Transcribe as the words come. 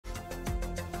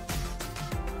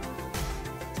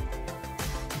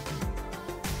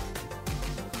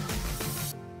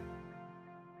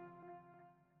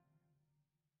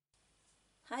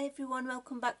Hi everyone,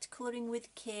 welcome back to Colouring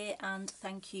with Kay and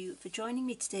thank you for joining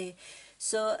me today.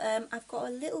 So I've got a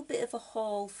little bit of a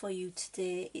haul for you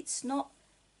today. It's not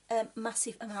a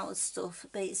massive amount of stuff,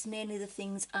 but it's mainly the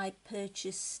things I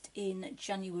purchased in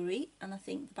January and I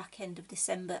think the back end of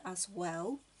December as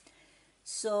well.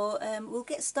 So we'll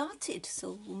get started.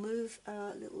 So we'll move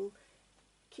our little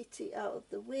kitty out of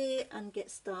the way and get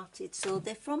started. So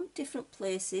they're from different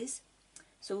places.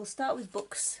 So we'll start with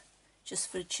books,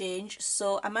 just for a change.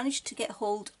 So I managed to get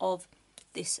hold of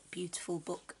this beautiful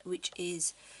book, which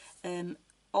is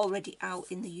already out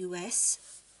in the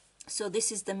US. So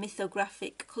this is the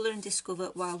Mythographic Colour and Discover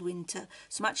Wild Winter.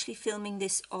 So I'm actually filming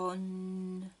this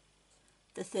on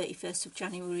the 31st of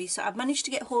January. So I've managed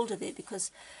to get hold of it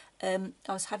because I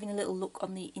was having a little look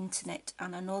on the internet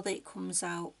and I know that it comes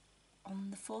out on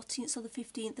the 14th or the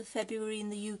 15th of February in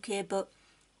the UK, but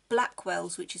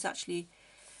Blackwell's, which is actually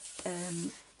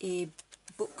a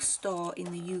bookstore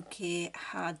in the UK,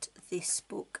 had this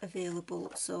book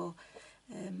available, so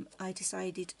I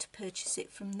decided to purchase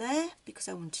it from there because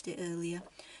I wanted it earlier.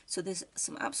 So there's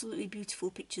some absolutely beautiful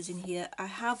pictures in here. I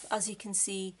have, as you can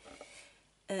see,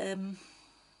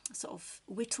 sort of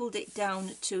whittled it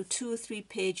down to 2 or 3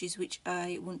 pages which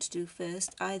I want to do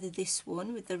first. Either this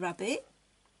one with the rabbit,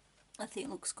 I think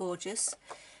looks gorgeous.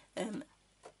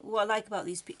 What I like about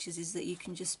these pictures is that you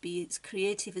can just be as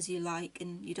creative as you like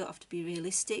and you don't have to be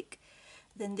realistic.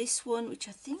 Then this one, which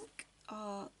I think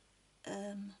are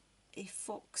a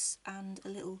fox and a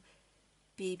little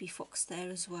baby fox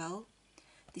there as well.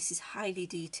 This is highly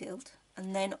detailed.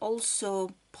 And then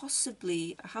also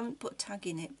possibly, I haven't put a tag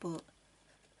in it, but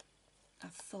I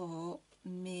thought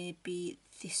maybe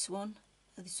this one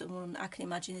I can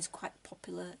imagine is quite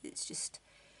popular. It's just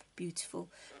beautiful,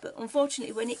 but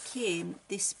unfortunately when it came,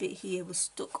 this bit here was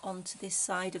stuck onto this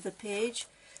side of the page,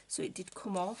 so it did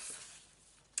come off.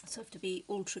 So I have to be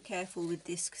ultra careful with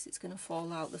this because it's going to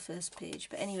fall out the first page.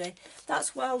 But anyway,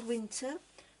 that's Wild Winter.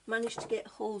 Managed to get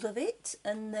hold of it.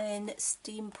 And then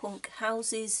Steampunk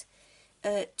Houses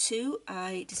 2,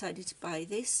 I decided to buy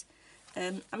this.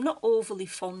 I'm not overly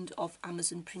fond of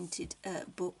Amazon printed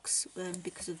books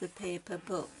because of the paper,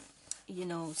 but you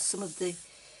know, some of the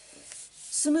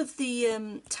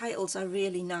titles are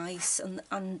really nice,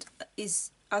 and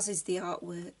as is the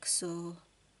artwork, so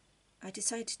I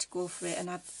decided to go for it. And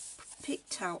I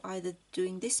picked out either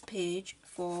doing this page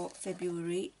for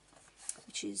February,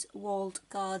 which is Walled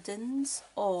Gardens,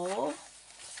 or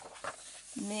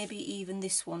maybe even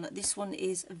this one. This one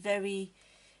is very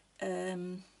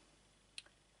the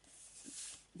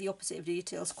opposite of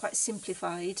details, quite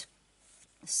simplified.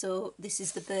 So this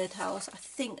is the birdhouse. I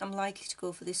think I'm likely to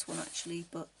go for this one actually,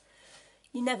 but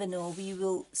you never know. We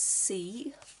will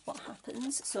see what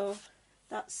happens. So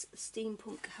that's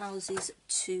Steampunk Houses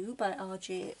 2 by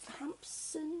R.J.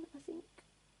 Hampson, I think.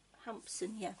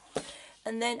 Hampson, yeah.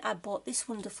 And then I bought this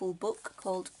wonderful book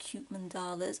called Cute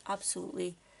Mandalas.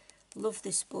 Absolutely love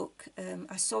this book.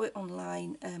 I saw it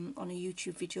online on a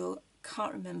YouTube video.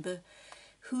 Can't remember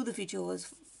who the video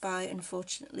was by,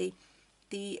 unfortunately.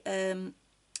 The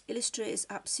illustrator is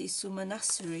Apsi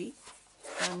Sumanasari,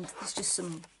 and there's just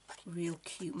some real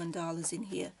cute mandalas in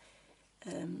here,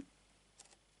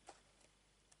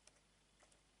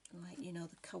 like, you know,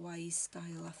 the kawaii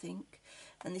style, I think.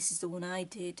 And this is the one I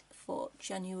did for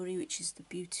January, which is the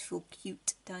beautiful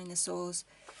cute dinosaurs.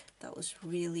 That was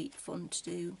really fun to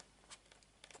do.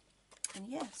 And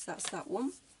yes, that's that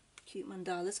one, Cute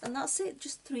Mandalas, and that's it,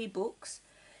 just 3 books.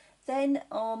 Then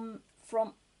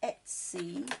from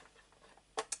Etsy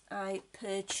I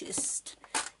purchased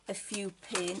a few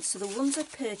paints. So the ones I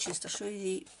purchased, I'll show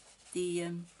you the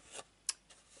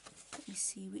let me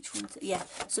see which ones. Yeah,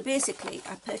 so basically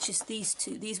I purchased these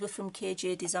 2. These were from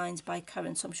KJ Designs by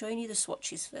Karen. So I'm showing you the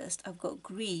swatches first. I've got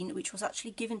green, which was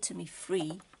actually given to me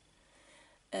free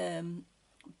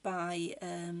by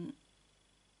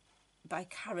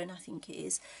Karen, I think it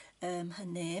is her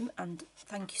name, and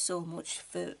thank you so much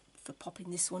for popping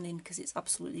this one in because it's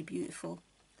absolutely beautiful.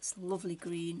 It's lovely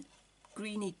green,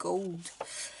 greeny gold.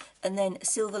 And then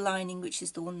Silver Lining, which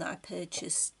is the one that I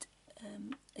purchased.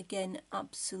 Again,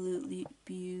 absolutely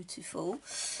beautiful.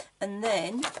 And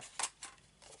then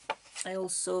I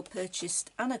also purchased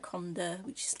Anaconda,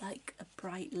 which is like a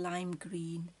bright lime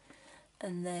green.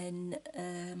 And then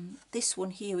this one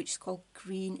here, which is called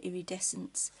Green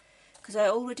Iridescence, because I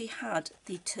already had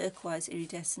the turquoise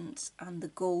iridescence and the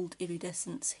gold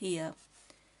iridescence here.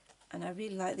 And I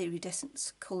really like the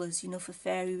iridescence colours, you know, for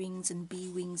fairy wings and bee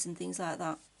wings and things like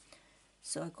that.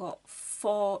 So I got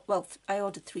 4, well, I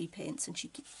ordered 3 paints and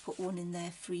she put one in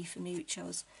there free for me, which I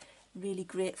was really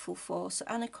grateful for. So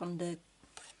Anaconda,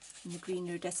 in the green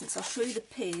iridescence. I'll show you the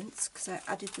paints because I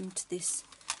added them to this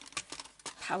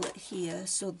palette here.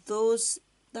 So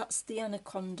that's the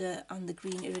Anaconda and the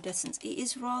green iridescence. It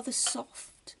is rather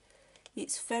soft.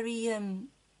 It's very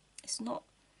it's not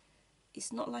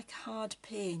like hard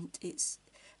paint. And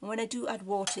when I do add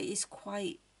water, it is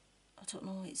quite, I don't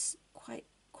know, it's quite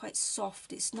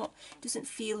soft. It doesn't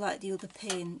feel like the other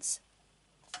paints,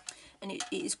 and it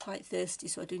is quite thirsty,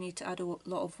 so I do need to add a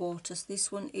lot of water. So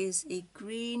this one is a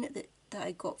green that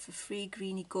I got for free,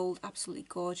 greeny gold, absolutely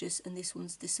gorgeous, and this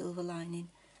one's the silver lining.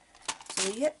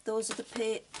 So yep, those are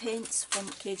the paints from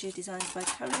KJ Designs by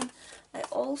Karen. I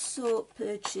also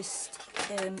purchased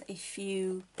a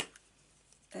few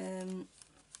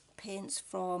paints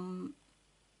from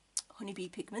Honeybee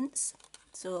Pigments.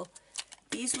 So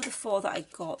these were the 4 that I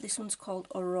got. This one's called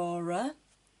Aurora.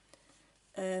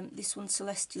 This one's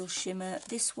Celestial Shimmer.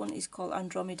 This one is called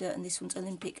Andromeda, and this one's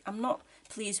Olympic. I'm not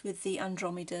pleased with the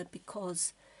Andromeda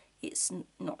because it's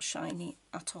not shiny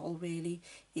at all, really.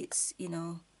 It's, you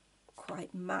know,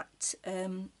 quite matte,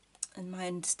 and my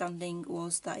understanding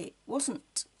was that it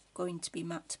wasn't going to be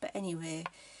matte, but anyway,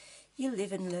 you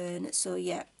live and learn. So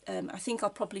yeah, I think I'll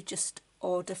probably just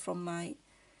order from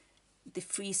the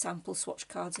free sample swatch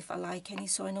cards if I like any,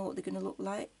 so I know what they're going to look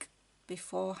like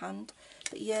beforehand.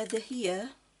 But yeah, they're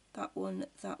here. That one,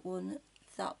 that one,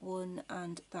 that one,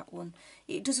 and that one.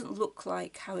 It doesn't look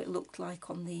like how it looked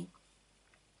like on the,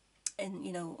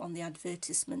 you know, on the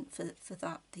advertisement for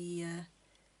that, the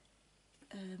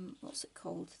what's it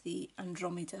called, the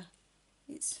Andromeda.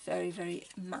 It's very, very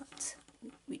matte,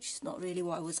 which is not really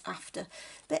what I was after,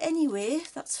 but anyway,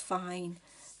 that's fine.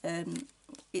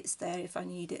 It's there if I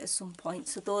need it at some point.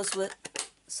 So those were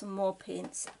some more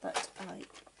paints that I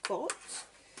got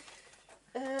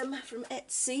from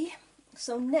Etsy.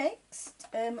 So next,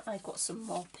 I got some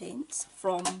more paints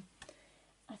from,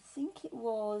 I think it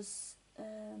was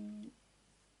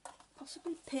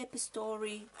possibly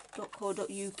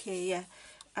paperstory.co.uk. Yeah,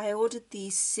 I ordered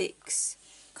these 6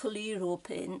 Coliro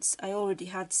paints. I already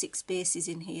had 6 bases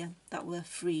in here that were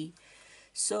free.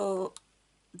 So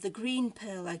the green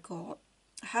pearl I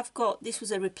have got, this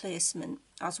was a replacement,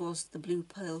 as was the blue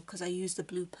pearl, because I use the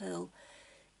blue pearl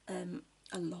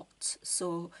a lot.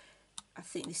 So I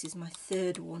think this is my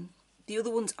 3rd one. The other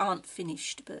ones aren't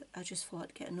finished, but I just thought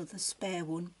I'd get another spare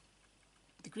one.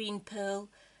 The green pearl,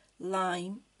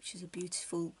 lime, which is a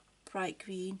beautiful bright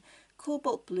green,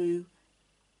 cobalt blue,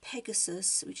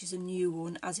 Pegasus, which is a new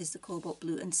one, as is the cobalt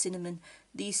blue, and cinnamon.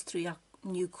 These 3 are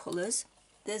new colours.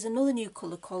 There's another new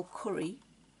colour called curry,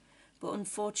 but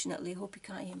unfortunately, I hope you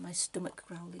can't hear my stomach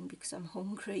growling because I'm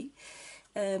hungry.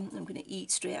 I'm going to eat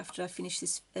straight after I finish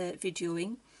this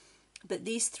videoing. But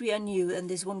these 3 are new, and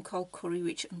there's one called curry,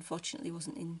 which unfortunately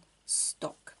wasn't in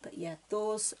stock. But yeah,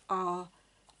 those are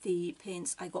the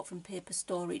paints I got from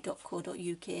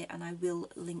paperstory.co.uk, and I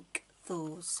will link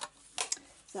those.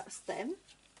 That's them.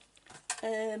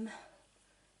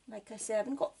 Like I say, I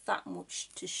haven't got that much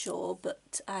to show,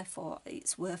 but I thought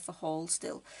it's worth a haul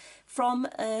still. From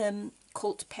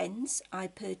Cult Pens, I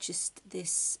purchased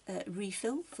this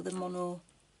refill for the Mono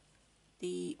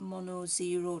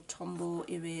Zero Tombow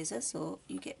eraser, so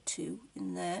you get 2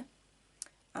 in there,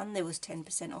 and there was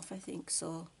 10% off, I think,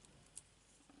 so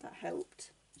that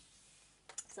helped.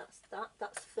 So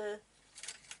that's for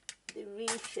the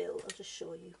refill. I'll just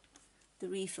show you the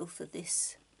refill for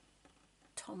this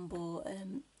Tombow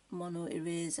Mono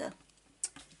eraser.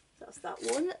 That's that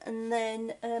one. And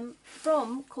then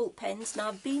from Cult Pens, now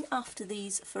I've been after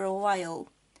these for a while.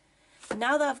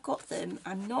 Now that I've got them,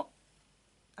 I'm not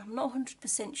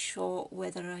 100% sure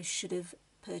whether I should have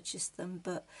purchased them,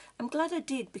 but I'm glad I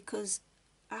did, because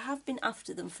I have been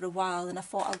after them for a while, and I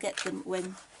thought I'll get them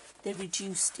when they're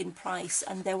reduced in price,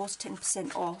 and there was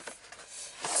 10% off.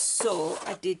 So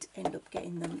I did end up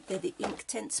getting them. They're the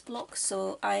Inktense blocks.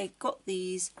 So I got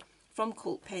these from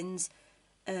Cult Pens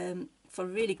for a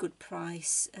really good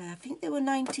price. I think they were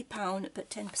 £90, but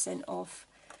 10% off.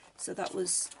 So that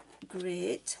was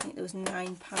great. I think there was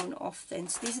 £9 off then.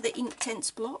 So these are the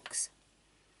Inktense blocks.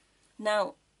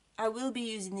 Now, I will be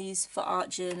using these for art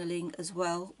journaling as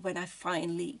well when I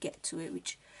finally get to it,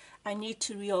 which I need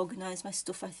to reorganise my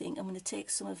stuff, I think. I'm going to take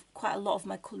quite a lot of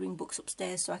my colouring books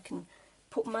upstairs so I can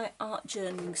put my art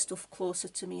journaling stuff closer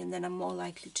to me, and then I'm more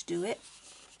likely to do it.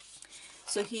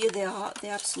 So here they are.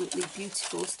 They're absolutely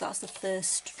beautiful. So that's the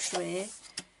first tray,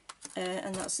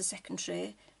 and that's the second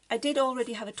tray. I did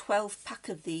already have a 12-pack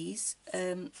of these,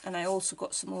 and I also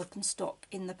got some open stock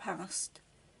in the past.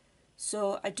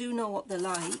 So I do know what they're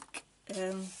like.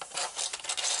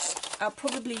 I'll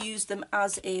probably use them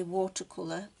as a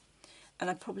watercolour, and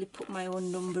I probably put my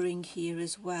own numbering here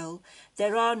as well.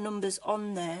 There are numbers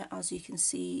on there, as you can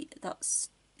see.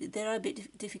 They're a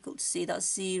bit difficult to see.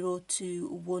 That's 0 to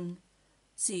 1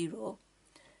 0.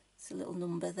 It's a little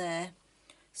number there.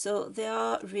 So they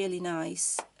are really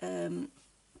nice.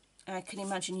 I can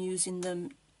imagine using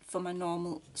them for my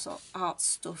normal sort of art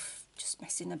stuff, just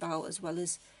messing about, as well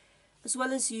as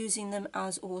using them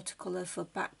as watercolour for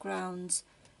backgrounds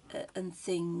and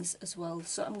things as well.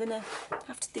 So I'm gonna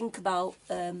have to think about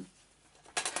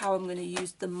how I'm going to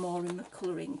use them more in my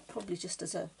colouring, probably just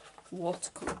as a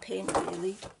watercolour paint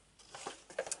really.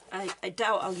 I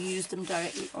doubt I'll use them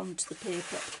directly onto the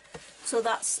paper. So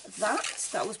that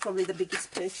was probably the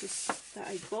biggest purchase that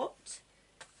I got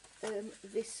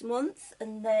this month.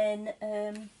 And then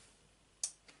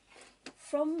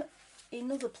from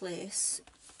another place,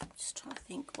 just trying to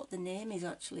think what the name is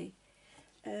actually.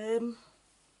 Bear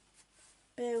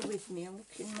with me, I'm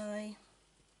looking my...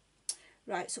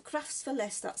 Right, so Crafts for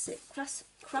Less, that's it,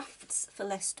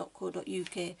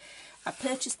 craftsforless.co.uk. I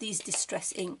purchased these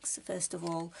distress inks first of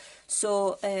all.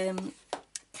 So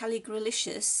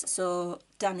Calligralicious, so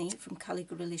Danny from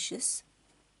Calligralicious,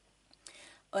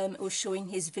 was showing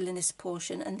his Villainous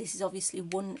Potion, and this is obviously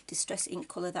one distress ink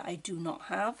colour that I do not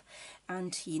have,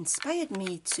 and he inspired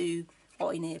me to,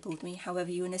 or enabled me,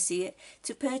 however you want to see it,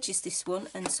 to purchase this one.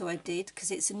 And so I did, because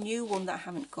it's a new one that I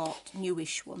haven't got,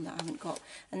 newish one that I haven't got.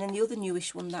 And then the other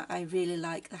newish one that I really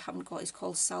like that I haven't got is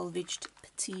called Salvaged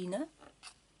Patina.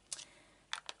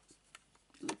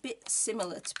 A bit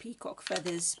similar to Peacock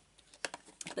Feathers,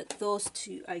 but those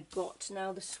two I got.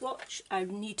 Now the swatch, I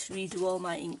need to redo all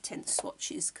my Inktense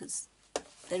swatches because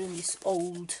they're in this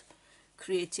old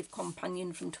Creative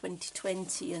Companion from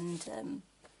 2020, and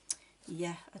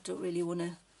yeah, I don't really want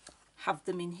to have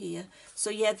them in here. So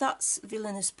yeah, that's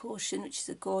Villainous Potion, which is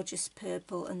a gorgeous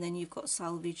purple, and then you've got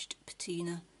Salvaged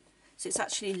Patina. So it's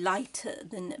actually lighter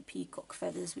than Peacock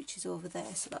Feathers, which is over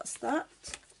there. So that's that.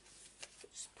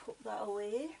 Just put that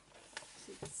away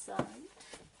to the side.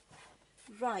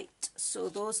 Right, so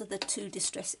those are the two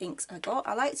distress inks I got.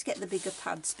 I like to get the bigger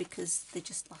pads because they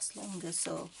just last longer,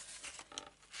 so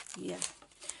yeah.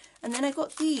 And then I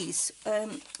got these,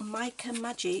 Mica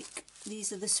Magic.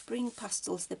 These are the spring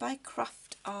pastels. They're by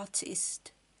Craft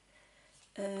Artist.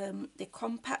 They're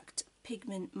compact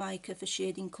pigment mica for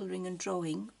shading, colouring and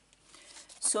drawing.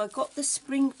 So I got the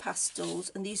spring pastels,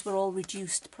 and these were all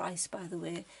reduced price, by the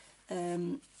way.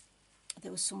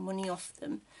 There was some money off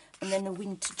them. And then the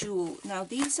Winter Jewel. Now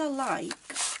these are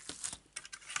like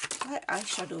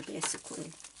eyeshadow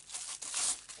basically.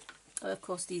 Of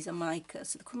course these are mica,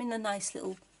 so they come in a nice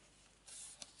little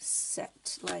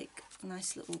set, like a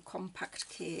nice little compact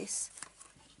case.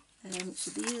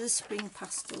 So these are the spring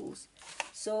pastels.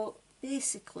 So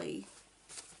basically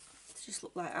they just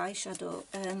look like eyeshadow.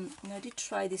 And I did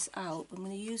try this out. I'm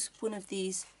going to use one of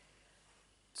these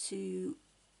to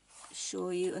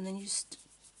show you, and then you just,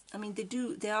 I mean,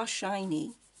 they are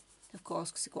shiny, of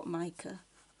course, because they've got mica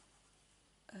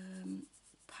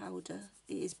powder.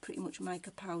 It is pretty much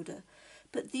mica powder,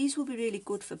 but these will be really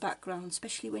good for background,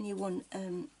 especially when you want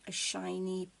a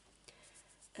shiny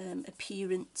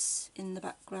appearance in the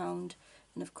background.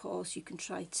 And of course you can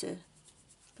try to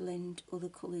blend other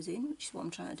colours in, which is what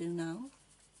I'm trying to do now.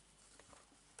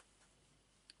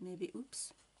 Maybe,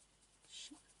 oops,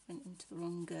 went into the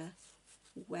wrong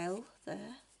well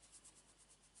there.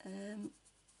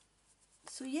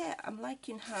 So yeah, I'm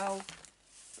liking how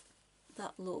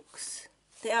that looks.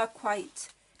 They are quite,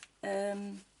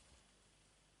 how's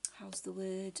the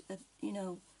word, you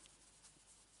know,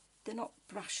 they're not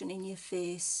brash and in your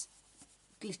face,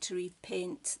 glittery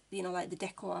paint, you know, like the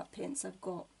Deco Art paints I've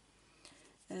got.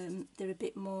 They're a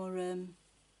bit more,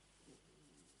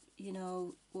 you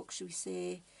know, what should we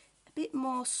say, a bit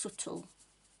more subtle.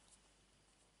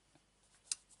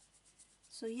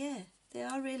 So yeah, they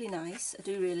are really nice. I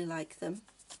do really like them.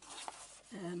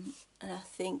 And I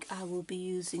think I will be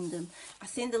using them. I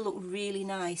think they look really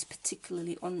nice,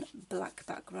 particularly on black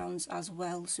backgrounds as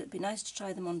well. So it'd be nice to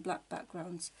try them on black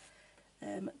backgrounds.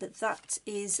 But that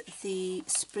is the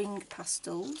spring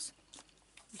pastels,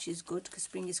 which is good because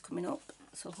spring is coming up.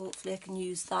 So hopefully I can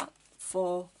use that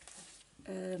for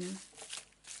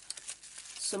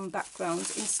some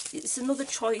backgrounds. It's another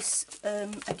choice,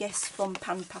 I guess, from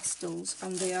Pan Pastels,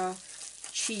 and they are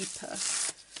cheaper.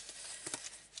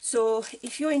 So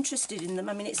if you're interested in them,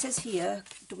 I mean, it says here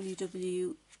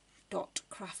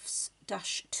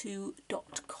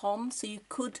www.crafts-2.com, so you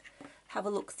could have a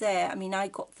look there. I mean, I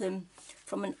got them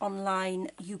from an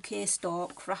online UK store,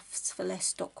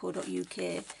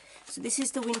 craftsforless.co.uk. So this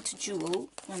is the Winter Jewel,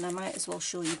 and I might as well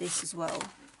show you this as well.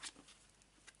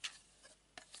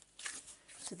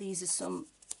 So these are some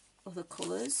other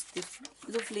colours. They've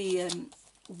lovely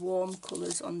warm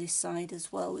colours on this side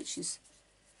as well, which is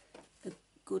a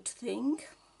good thing.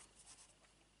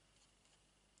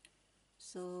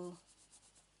 So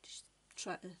just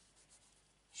try to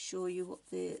show you what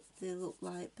they look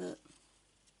like, but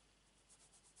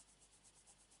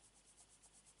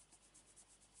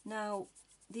now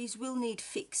these will need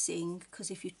fixing,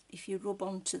 because if you rub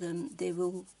onto them, they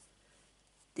will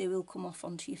come off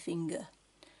onto your finger.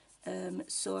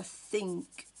 So I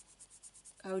think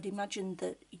I would imagine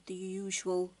that the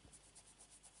usual,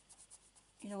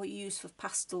 you know, what you use for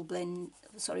pastel blend,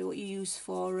 sorry, what you use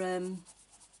for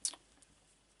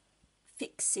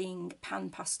fixing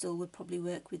pan pastel would probably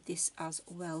work with this as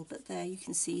well. But there you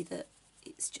can see that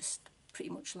it's just pretty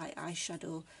much like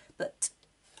eyeshadow, but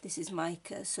this is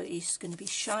mica, so it's going to be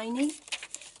shiny.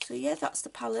 So yeah, that's the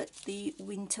palette, the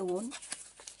winter one,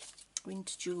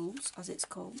 Winter Jewels as it's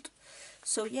called.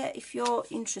 So yeah, if you're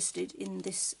interested in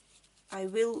this,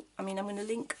 I'm going to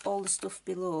link all the stuff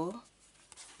below.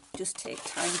 Just take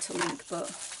time to link, but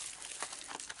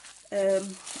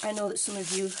I know that some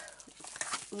of you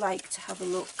like to have a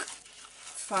look,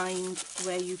 find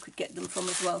where you could get them from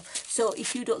as well. So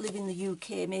if you don't live in the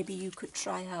UK, maybe you could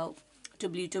try out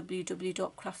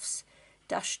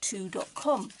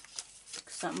www.crafts-2.com,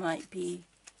 because that might be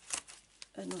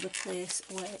another place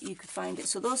where you could find it.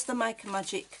 So those are the Mica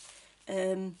Magic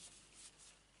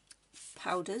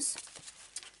powders.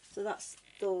 So that's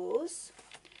those.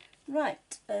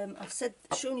 Right, I've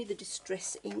shown you the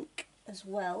Distress ink as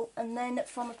well, and then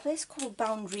from a place called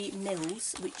Boundary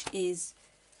Mills, which is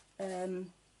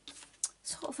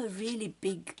sort of a really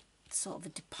big sort of a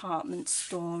department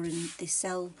store, and they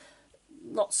sell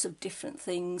lots of different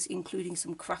things, including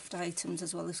some craft items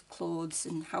as well as clothes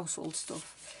and household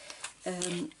stuff.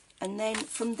 And then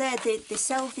from there they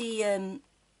sell the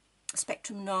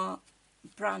Spectrum Noir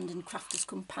brand and Crafters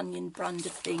Companion brand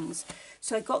of things.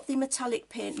 So I got the metallic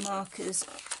paint markers.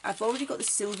 I've already got the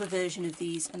silver version of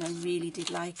these, and I really did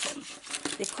like them.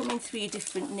 They come in 3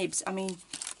 different nibs. I mean,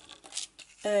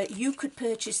 you could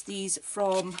purchase these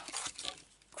from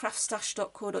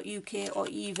craftstash.co.uk, or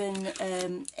even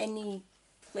any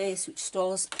place which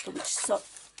sells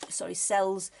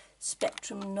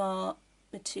Spectrum Noir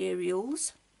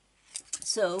materials.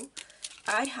 So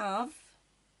I have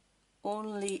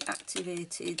only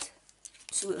activated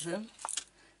 2 of them.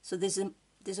 So there's a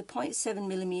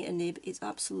 0.7mm nib. It's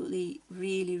absolutely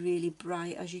really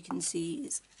bright, as you can see.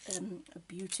 It's a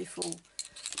beautiful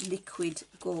liquid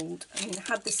gold. I mean, I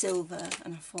had the silver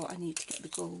and I thought I need to get the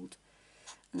gold.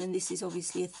 And then this is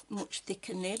obviously a much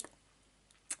thicker nib.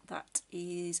 That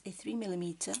is a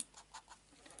 3mm.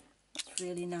 That's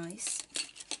really nice.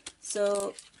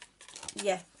 So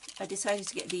yeah, I decided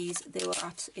to get these. They were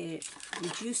at a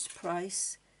reduced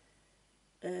price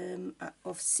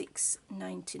of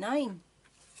 $6.99,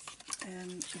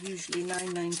 usually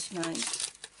 $9.99.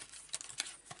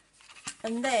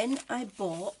 And then I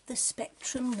bought the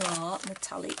Spectrum Noir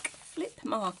metallic flip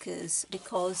markers,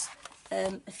 because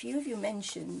a few of you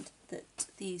mentioned that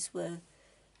these were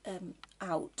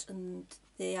out and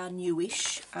they are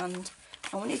newish, and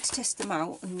I wanted to test them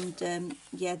out. And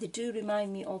yeah, they do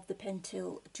remind me of the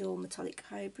Pentel dual metallic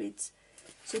hybrids.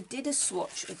 So I did a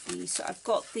swatch of these. So I've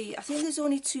got I think there's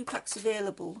only 2 packs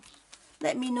available.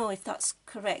 Let me know if that's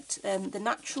correct. The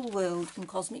Natural World and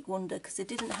Cosmic Wonder, because they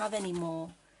didn't have any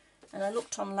more. And I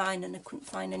looked online and I couldn't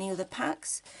find any other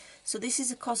packs. So this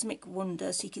is a Cosmic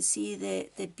Wonder, so you can see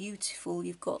they're beautiful.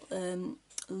 You've got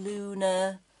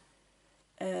Luna,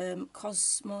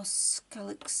 Cosmos,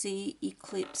 Galaxy,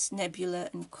 Eclipse, Nebula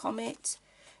and Comet.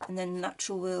 And then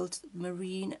Natural World,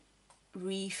 Marine,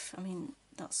 Reef, I mean,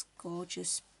 that's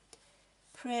gorgeous.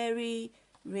 Prairie,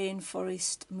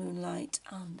 Rainforest, Moonlight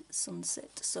and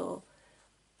Sunset. So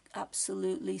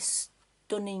absolutely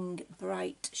stunning,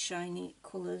 bright, shiny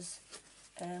colours.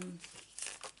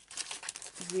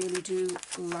 Really do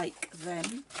like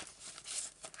them.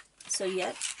 So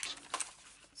yeah,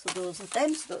 so those are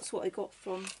them. So that's what I got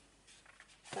from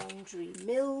Boundary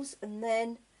Mills. And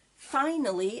then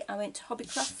finally I went to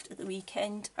Hobbycraft at the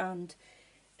weekend and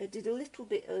I did a little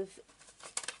bit of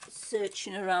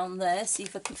searching around there, see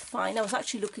if I could find. I was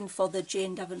actually looking for the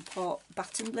Jane Davenport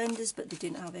batten blenders, but they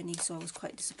didn't have any, so I was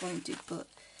quite disappointed, but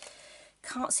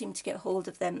can't seem to get hold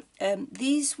of them.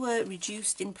 These were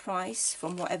reduced in price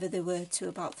from whatever they were to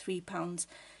about £3,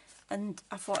 and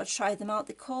I thought I'd try them out.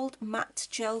 They're called Matte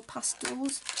Gel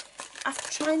Pastels.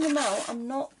 After trying them out, I'm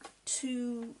not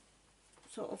too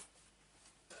sort of,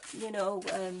 you know,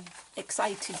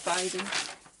 excited by them.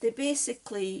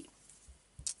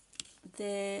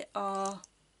 They are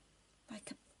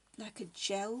like like a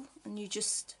gel, and you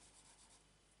just,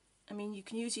 I mean, you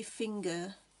can use your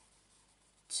finger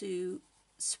to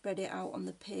spread it out on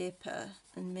the paper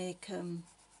and make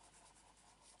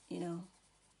you know,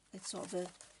 a sort of a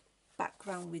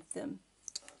background with them.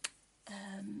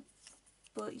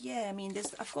 But yeah, I mean,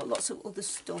 I've got lots of other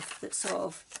stuff that sort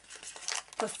of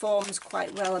performs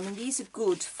quite well. I mean, these are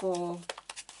good for,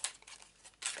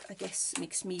 I guess,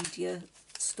 mixed media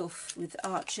stuff with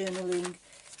art journaling.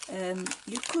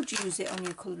 You could use it on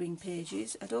your colouring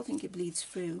pages. I don't think it bleeds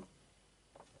through.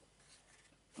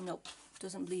 Nope,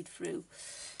 doesn't bleed through.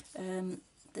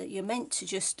 That you're meant to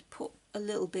just put a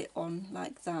little bit on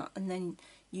like that, and then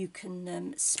you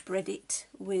can spread it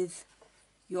with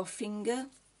your finger,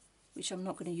 which I'm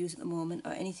not going to use at the moment,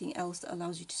 or anything else that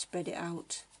allows you to spread it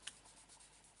out.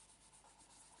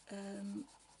 And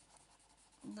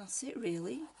that's it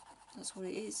really. That's what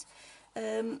it is.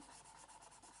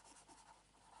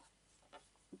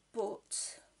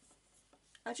 But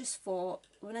I just thought,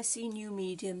 when I see new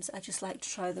mediums, I just like to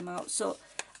try them out. So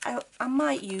I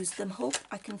might use them. Hope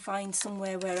I can find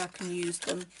somewhere where I can use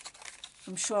them.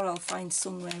 I'm sure I'll find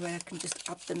somewhere where I can just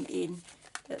add them in.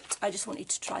 But I just wanted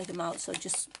to try them out, so I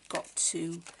just got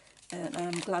two. And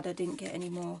I'm glad I didn't get any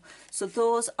more. So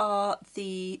those are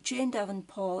the Jane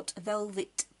Davenport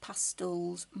Velvet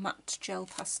Pastels Matte Gel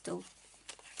Pastel.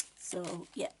 So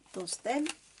yeah, those them.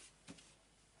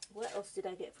 What else did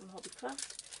I get from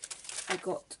Hobbycraft? I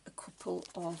got a couple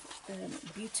of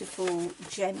beautiful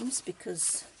gems,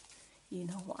 because you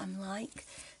know what I'm like.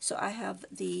 So I have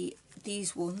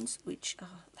these ones, which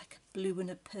are like a blue and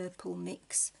a purple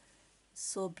mix.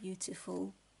 So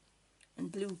beautiful. And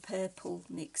blue purple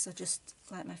mix are just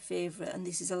like my favourite, and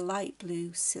this is a light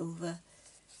blue silver,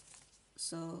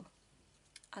 so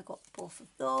I got both of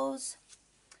those.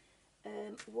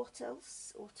 What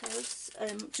else?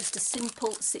 Just a simple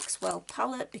 6well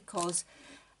palette, because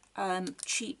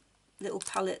cheap little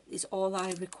palette is all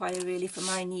I require really for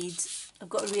my needs. I've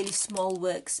got a really small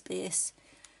workspace,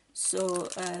 so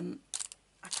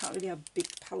I can't really have big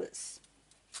palettes.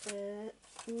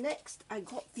 Next I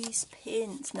got these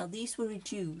paints. Now these were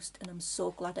reduced and I'm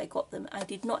so glad I got them. I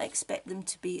did not expect them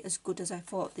to be as good as I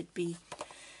thought they'd be.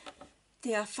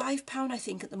 They are £5 I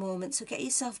think at the moment, so get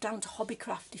yourself down to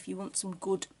Hobbycraft if you want some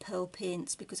good pearl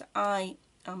paints, because I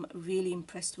am really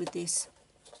impressed with this.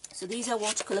 So these are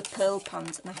watercolour pearl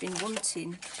pans, and I've been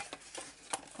wanting,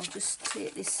 I'll just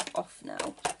take this off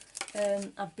now,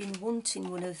 I've been wanting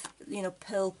one of, you know,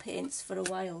 pearl paints for a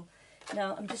while.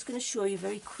 Now I'm just going to show you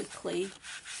very quickly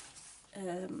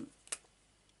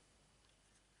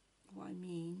what I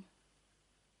mean,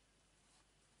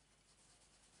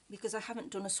 because I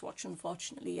haven't done a swatch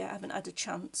unfortunately yet. I haven't had a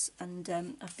chance, and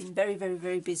I've been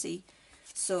very busy,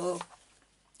 so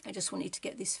I just wanted to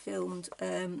get this filmed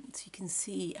so you can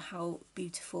see how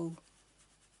beautiful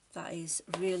that is.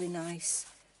 Really nice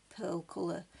pearl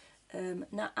colour.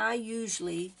 Now I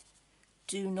usually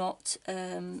do not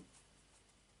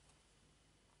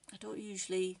I don't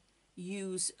usually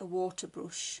use a water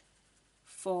brush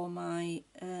for my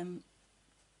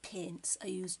paints. I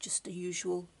use just a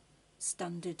usual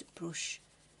standard brush,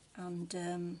 and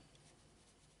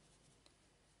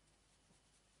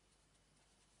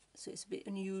so it's a bit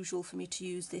unusual for me to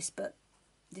use this, but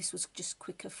this was just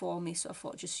quicker for me, so I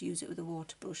thought I'd just use it with a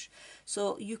water brush.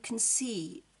 So you can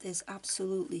see there's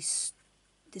absolutely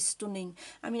this stunning,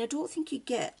 I mean, I don't think you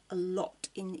get a lot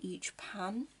in each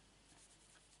pan,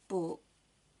 but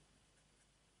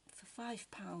for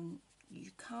 £5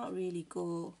 you can't really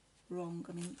go wrong.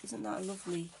 I mean, isn't that a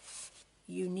lovely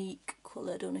unique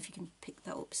colour? I don't know if you can pick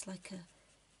that up. It's like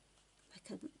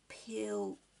a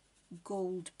pale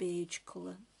gold beige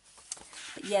colour.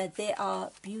 But yeah, they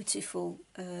are beautiful.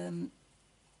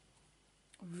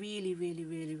 Really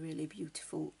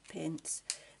beautiful paints.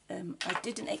 I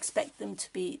didn't expect them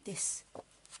to be this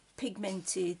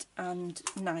pigmented and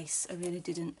nice. I really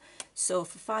didn't. So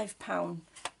for £5,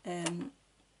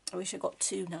 I wish I got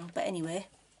two now, but anyway,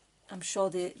 I'm sure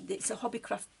it's a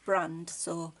Hobbycraft brand,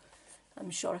 so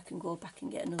I'm sure I can go back and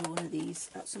get another one of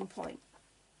these at some point.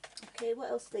 Okay, what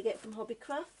else did I get from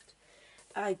Hobbycraft?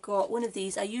 I got one of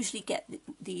these. I usually get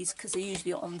these because they're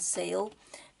usually on sale,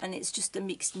 and it's just a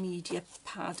mixed media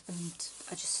pad, and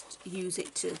I just use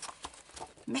it to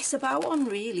mess about on,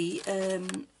 really,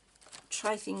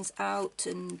 try things out,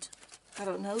 and I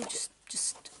don't know,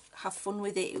 just have fun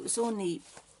with it. It was only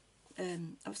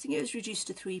I think it was reduced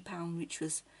to £3, which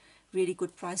was really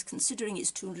good price considering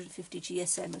it's 250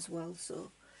 GSM as well.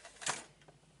 So,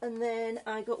 and then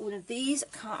I got one of these.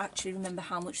 I can't actually remember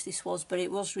how much this was, but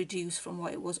it was reduced from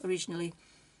what it was originally.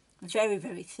 very,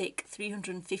 very thick,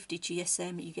 350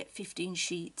 GSM. You get 15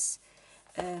 sheets.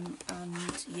 And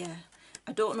yeah,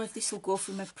 I don't know if this will go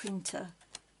through my printer.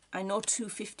 I know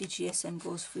 250 GSM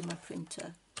goes through my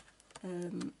printer,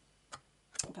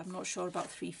 but I'm not sure about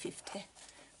 350.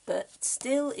 But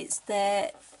still, it's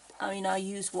there. I mean, I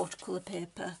use watercolour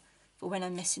paper for when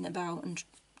I'm messing about and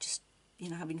just, you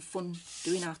know, having fun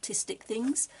doing artistic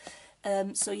things.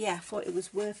 So yeah, I thought it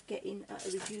was worth getting at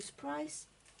a reduced price.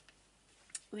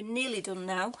 We're nearly done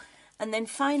now. And then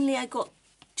finally I got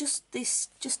just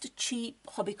a cheap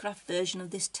Hobbycraft version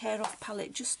of this tear off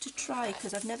palette just to try,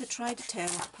 because I've never tried a tear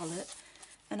off palette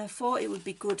and I thought it would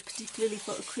be good, particularly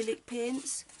for acrylic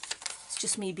paints. It's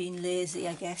just me being lazy,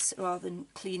 I guess, rather than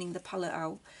cleaning the palette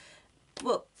out.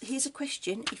 But here's a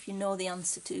question, if you know the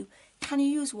answer to: can you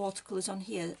use watercolours on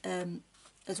here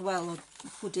as well, or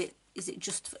is it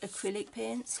just for acrylic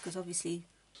paints? Because obviously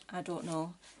I don't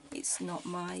know, it's not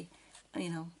my, you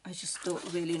know, I just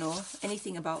don't really know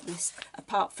anything about this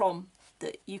apart from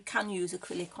that you can use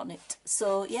acrylic on it.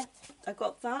 So yeah, I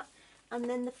got that. And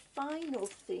then the final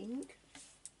thing,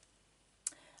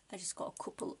 I just got a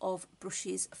couple of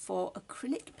brushes for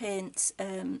acrylic paints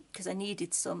because I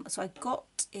needed some. So I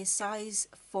got a size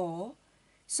 4.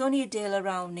 It's only a Daler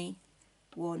Rowney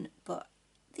one, but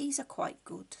these are quite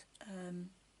good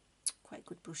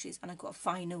brushes. And I got a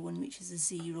finer one, which is a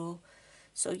 0.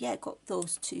 So yeah, got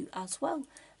those two as well.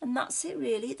 And that's it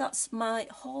really, that's my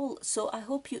haul. So I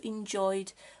hope you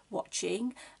enjoyed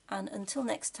watching, and until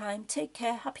next time, take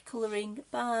care, happy colouring,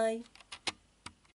 bye.